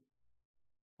after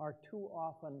are too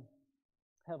often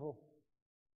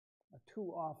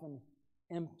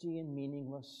empty and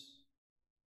meaningless,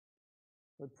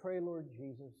 we pray, Lord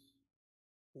Jesus,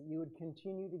 that you would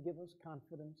continue to give us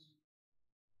confidence,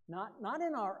 not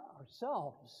in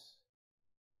ourselves,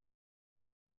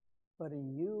 but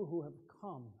in you who have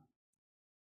come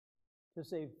to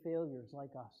save failures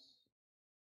like us.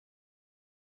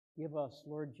 Give us,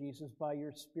 Lord Jesus, by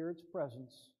your Spirit's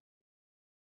presence,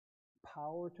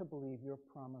 power to believe your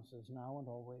promises now and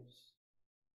always.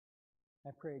 I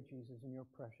pray, Jesus, in your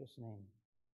precious name.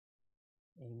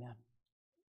 Amen.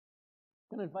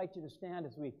 I'm going to invite you to stand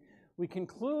as we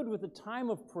conclude with a time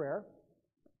of prayer.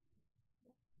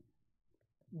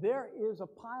 There is a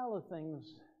pile of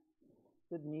things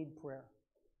that need prayer.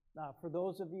 Now, for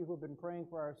those of you who have been praying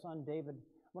for our son David,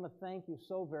 I want to thank you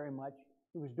so very much.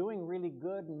 He was doing really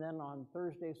good, and then on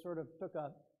Thursday sort of took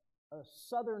a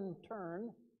southern turn,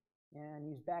 and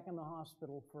he's back in the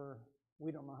hospital for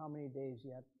we don't know how many days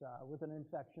yet with an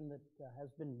infection that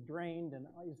has been drained and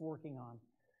is working on.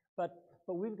 But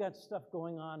we've got stuff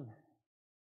going on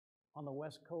the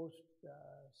West Coast.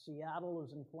 Seattle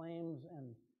is in flames,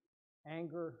 and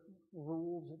anger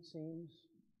rules, it seems.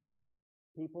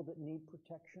 People that need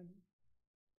protection.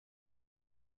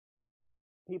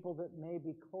 People that may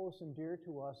be close and dear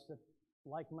to us that,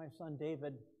 like my son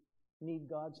David, need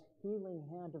God's healing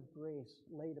hand of grace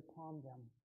laid upon them.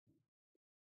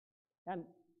 And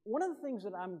one of the things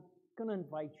that I'm going to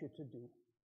invite you to do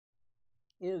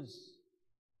is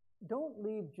don't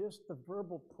leave just the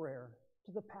verbal prayer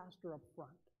to the pastor up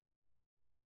front.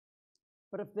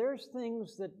 But if there's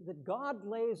things that God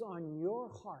lays on your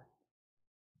heart,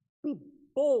 be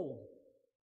bold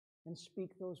and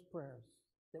speak those prayers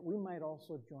that we might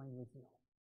also join with you.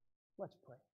 Let's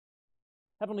pray.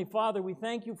 Heavenly Father, we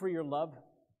thank you for your love.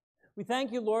 We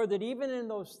thank you, Lord, that even in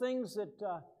those things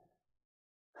that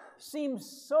seem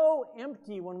so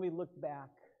empty when we look back,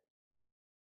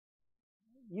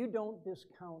 you don't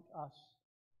discount us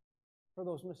for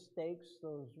those mistakes,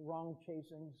 those wrong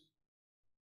chasings.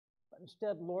 But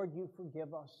instead, Lord, you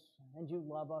forgive us and you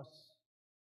love us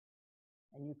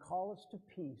and you call us to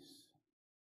peace,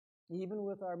 even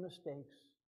with our mistakes.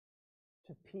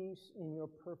 to peace in your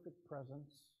perfect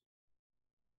presence.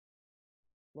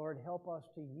 Lord, help us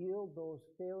to yield those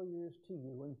failures to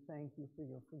you and thank you for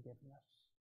your forgiveness.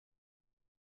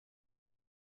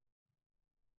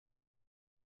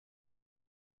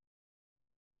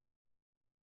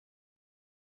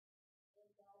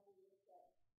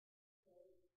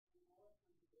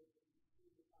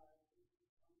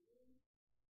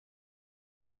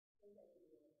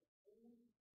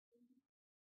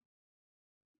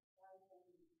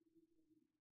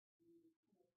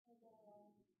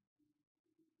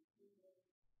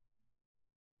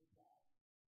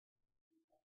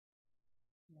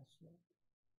 Yes, Lord.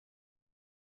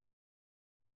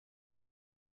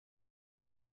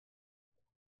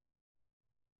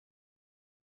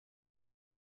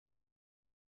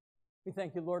 We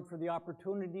thank you, Lord, for the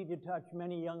opportunity to touch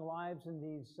many young lives in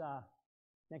these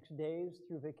next days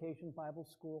through Vacation Bible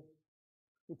School.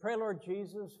 We pray, Lord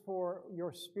Jesus, for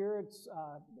your Spirit's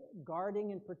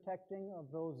guarding and protecting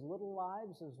of those little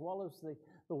lives, as well as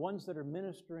the ones that are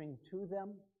ministering to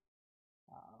them.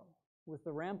 With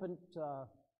the rampant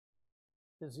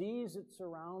disease it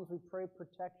surrounds, we pray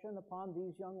protection upon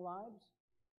these young lives.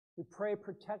 We pray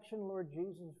protection, Lord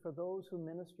Jesus, for those who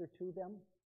minister to them.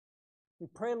 We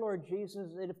pray, Lord Jesus,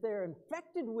 that if they're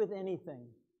infected with anything,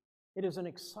 it is an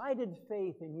excited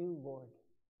faith in you, Lord.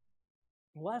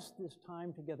 Bless this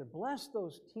time together. Bless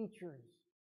those teachers.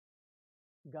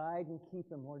 Guide and keep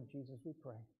them, Lord Jesus, we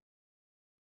pray.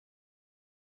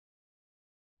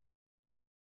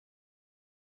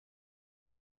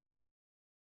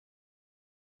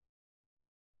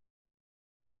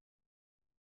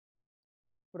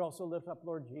 But also lift up,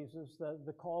 Lord Jesus,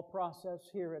 the call process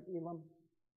here at Elam,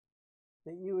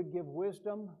 that you would give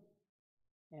wisdom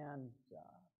and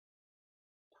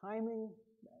timing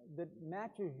that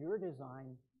matches your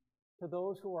design to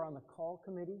those who are on the call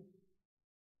committee,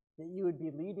 that you would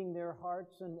be leading their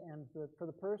hearts, and for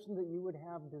the person that you would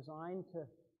have designed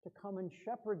to come and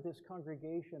shepherd this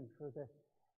congregation for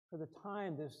the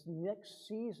time, this next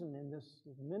season in this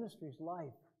ministry's life,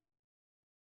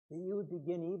 that you would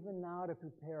begin even now to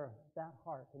prepare that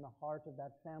heart and the heart of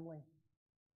that family,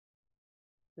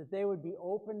 that they would be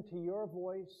open to your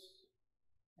voice,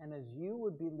 and as you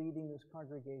would be leading this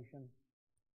congregation,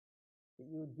 that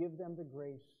you would give them the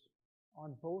grace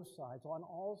on both sides, on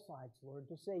all sides, Lord,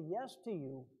 to say yes to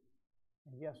you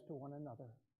and yes to one another.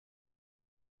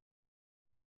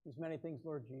 These many things,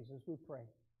 Lord Jesus, we pray,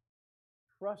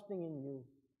 trusting in you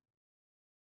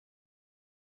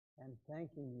and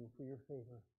thanking you for your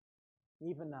favor.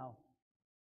 Even now,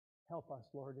 help us,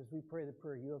 Lord, as we pray the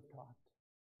prayer you have taught.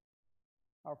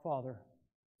 Our Father,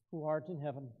 who art in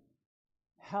heaven,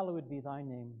 hallowed be thy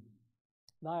name.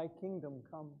 Thy kingdom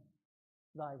come,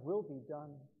 thy will be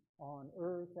done on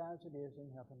earth as it is in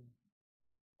heaven.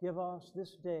 Give us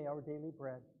this day our daily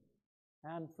bread,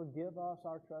 and forgive us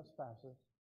our trespasses,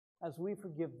 as we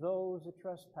forgive those that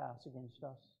trespass against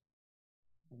us.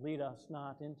 And lead us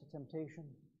not into temptation,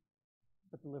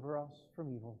 but deliver us from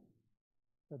evil.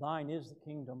 For thine is the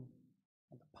kingdom,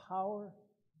 and the power,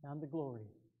 and the glory,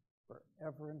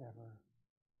 forever and ever.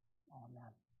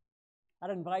 Amen.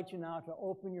 I'd invite you now to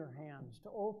open your hands, to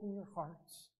open your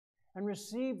hearts, and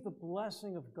receive the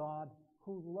blessing of God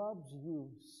who loves you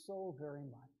so very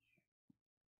much.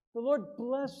 The Lord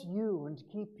bless you and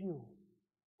keep you.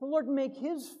 The Lord make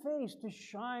his face to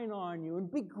shine on you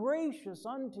and be gracious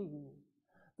unto you.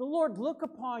 The Lord look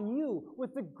upon you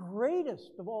with the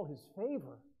greatest of all his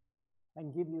favor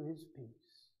and give you his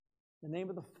peace. In the name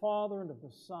of the Father, and of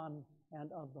the Son,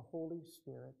 and of the Holy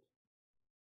Spirit.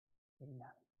 Amen.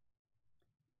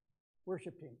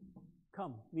 Worship team,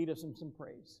 come, lead us in some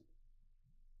praise.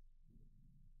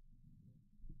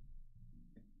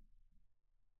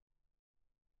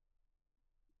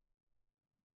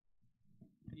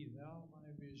 Be thou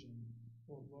my vision,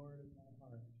 O Lord of my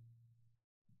heart.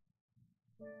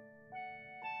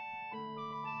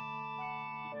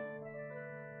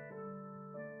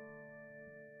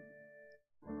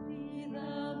 Be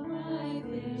thou my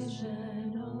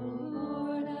vision, O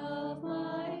Lord of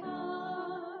my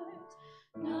heart.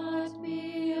 Not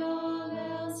be all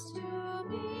else to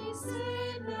me,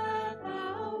 save that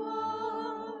thou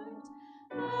art.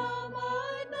 Thou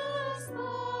my best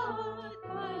thought,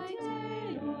 by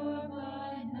day or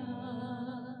by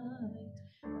night.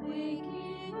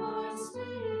 Waking or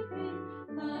sleeping,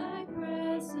 thy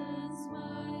presence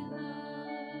my life.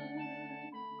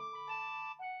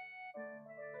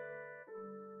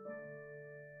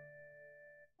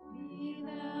 Be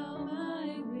thou my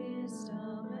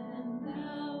wisdom, and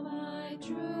thou my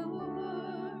true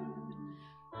word.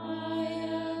 I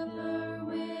ever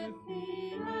with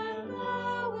thee, and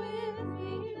thou with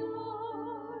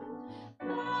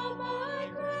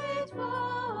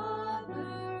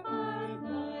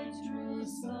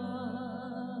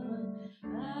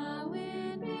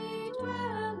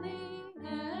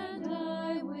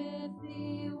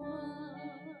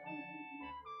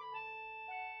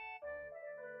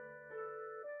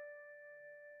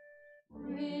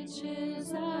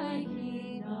riches I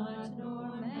heed not,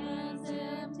 nor man's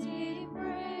empty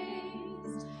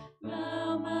praise.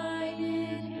 Thou mine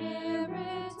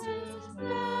inheritance,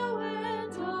 now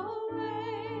and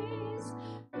always.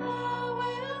 Thou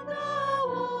and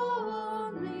thou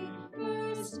only,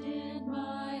 first in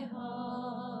my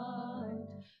heart.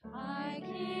 My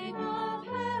King of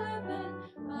heaven,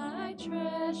 my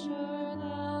treasure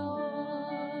thou art.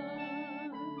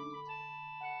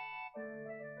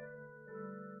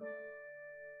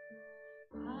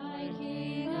 My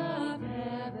King of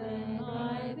heaven,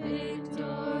 my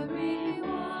victory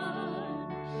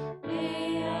won.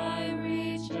 May I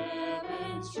reach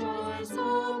heaven's joy,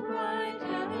 so bright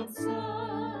heaven's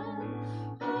sun.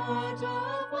 Heart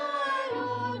of my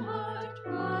own heart,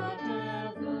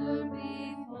 whatever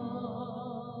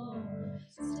befall,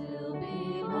 still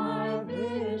be my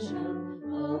vision,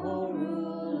 O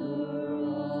ruler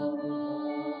of all.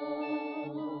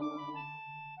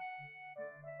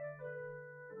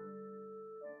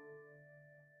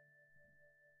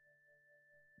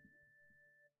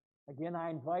 Again, I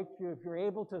invite you, if you're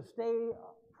able to stay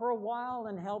for a while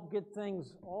and help get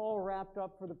things all wrapped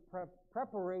up for the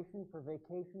preparation for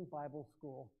Vacation Bible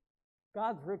School.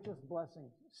 God's richest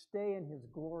blessings. Stay in His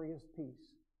glorious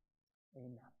peace.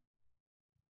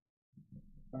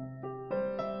 Amen.